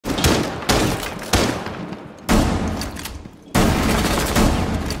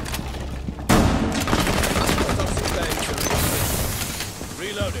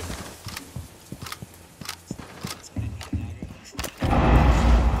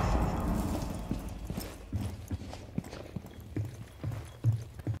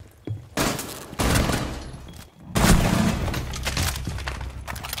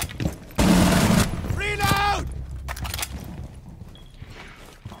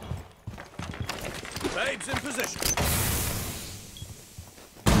Grenades in position.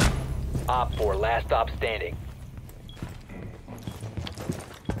 Op 4, last stop standing.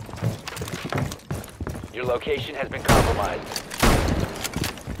 Your location has been compromised.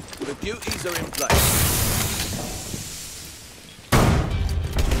 The duties are in place.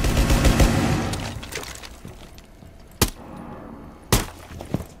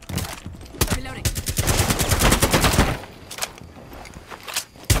 Reloading.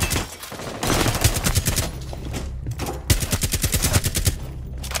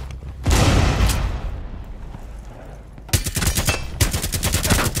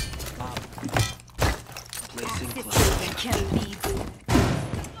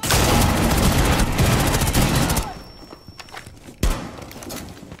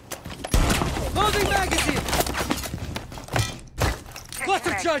 Loading magazine!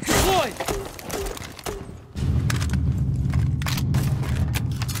 Cluster charge deployed!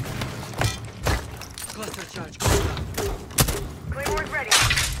 Cluster charge going up. Claymore's ready.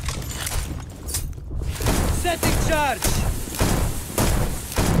 Setting charge!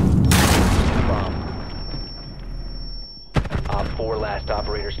 Bomb. Op 4, last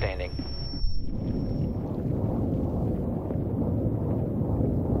operator standing.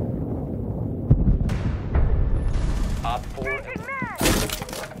 Op 4.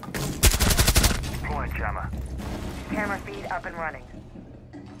 Deploying jammer. Camera feed up and running.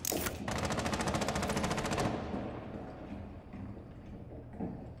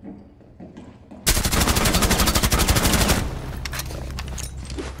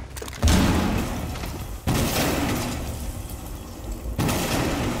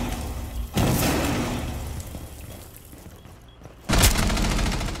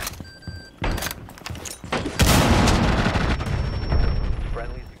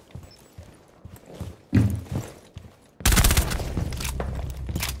 Friendly.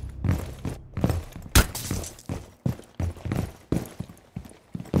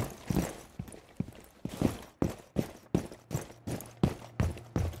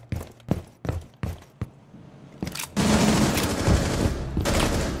 Location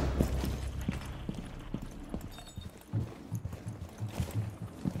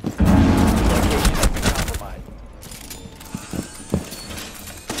has been compromised.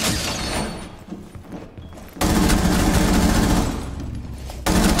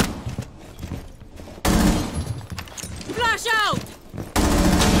 Flash out!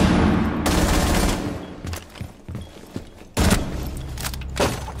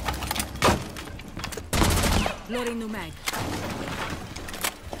 Loading new mag.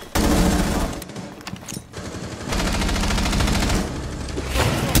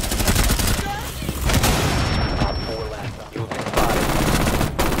 Op 4, last stop. You have been spotted.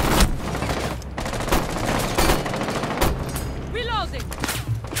 Reloading!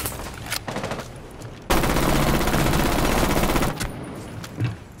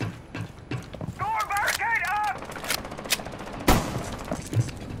 Door barricade up!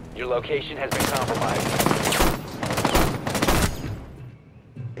 Your location has been compromised.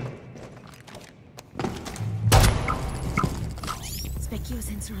 Specchio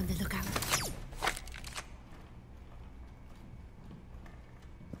sensor on the lookout.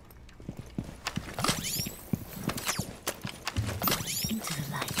 Into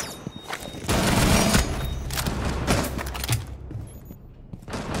the light.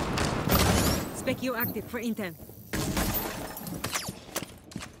 Specchio active for intel.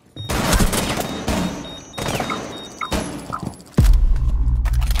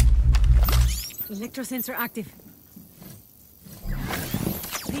 Electrosensor active.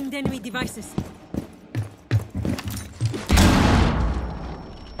 Pinged enemy devices.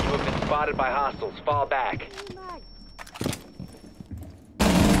 You have been spotted by hostiles. Fall back.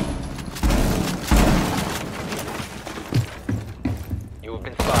 You have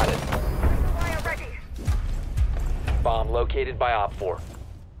been spotted. Fire ready. Bomb located by Op 4.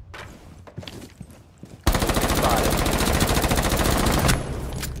 Spotted.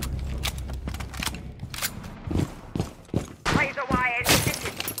 Razor wire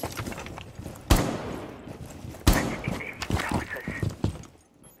position. Tossers.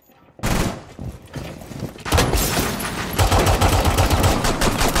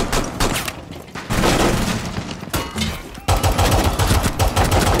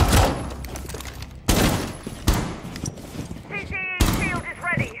 CCE shield is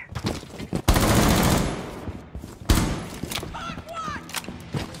ready.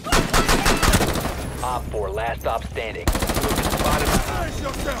 Op 4, last stop standing. You have been spotted by Brace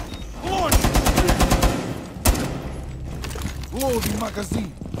yourself! Launch! Loading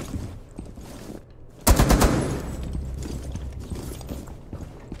magazine.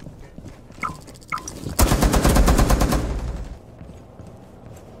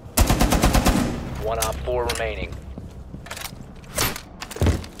 4 remaining.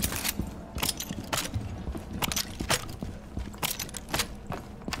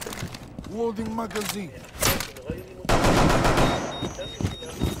 Loading magazine.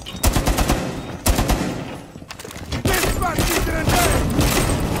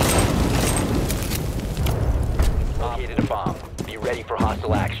 Located a bomb. Be ready for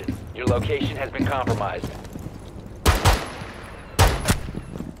hostile action. Your location has been compromised.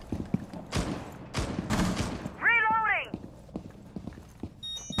 Reloading!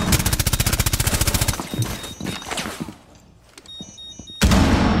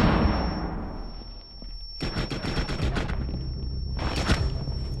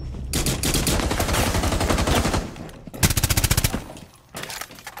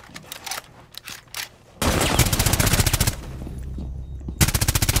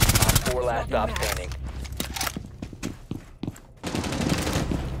 Op 4 last stop standing.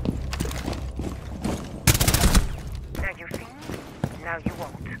 Now you've seen, now you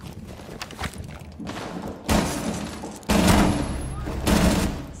won't.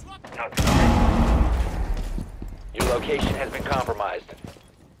 Your location has been compromised.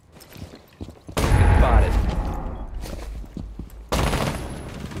 You've been spotted.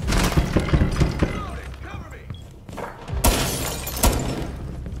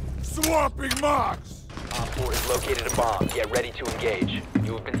 Swapping marks! Op 4 has located a bomb. Get ready to engage.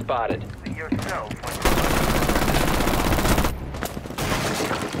 You have been spotted. Yourself.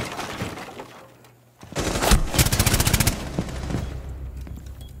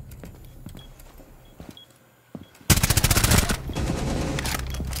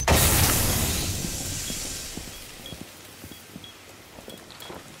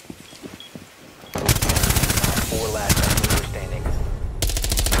 Op 4 last operator standing.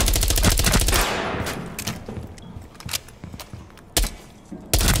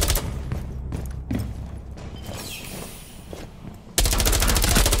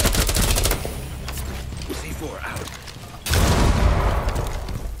 C4 out.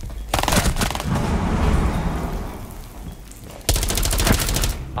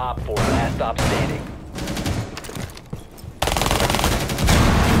 Op 4 last stop standing.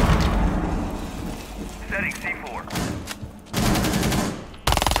 Setting C4.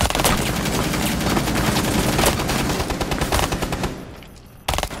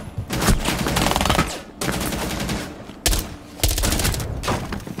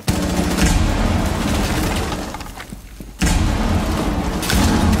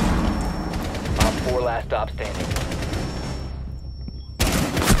 Op 4 last stop standing.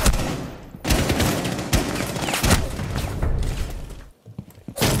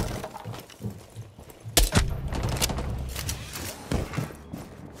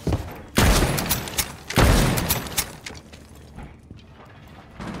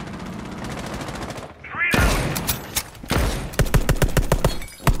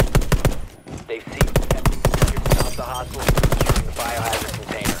 They've stopped the hostiles from securing the biohazard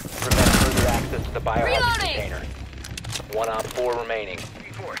container. Prevent further access to the biohazard container. 1 Op 4 remaining.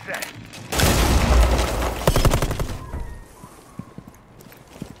 C4 set.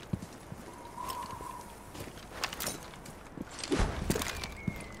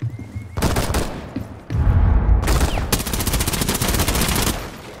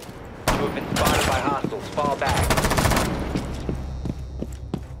 You have been spotted by hostiles. Fall back.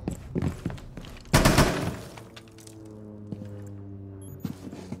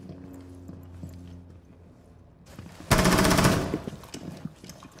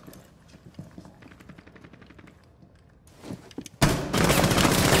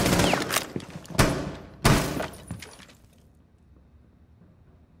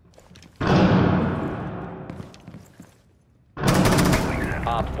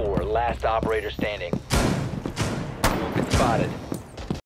 Op 4, last operator standing. You've been spotted.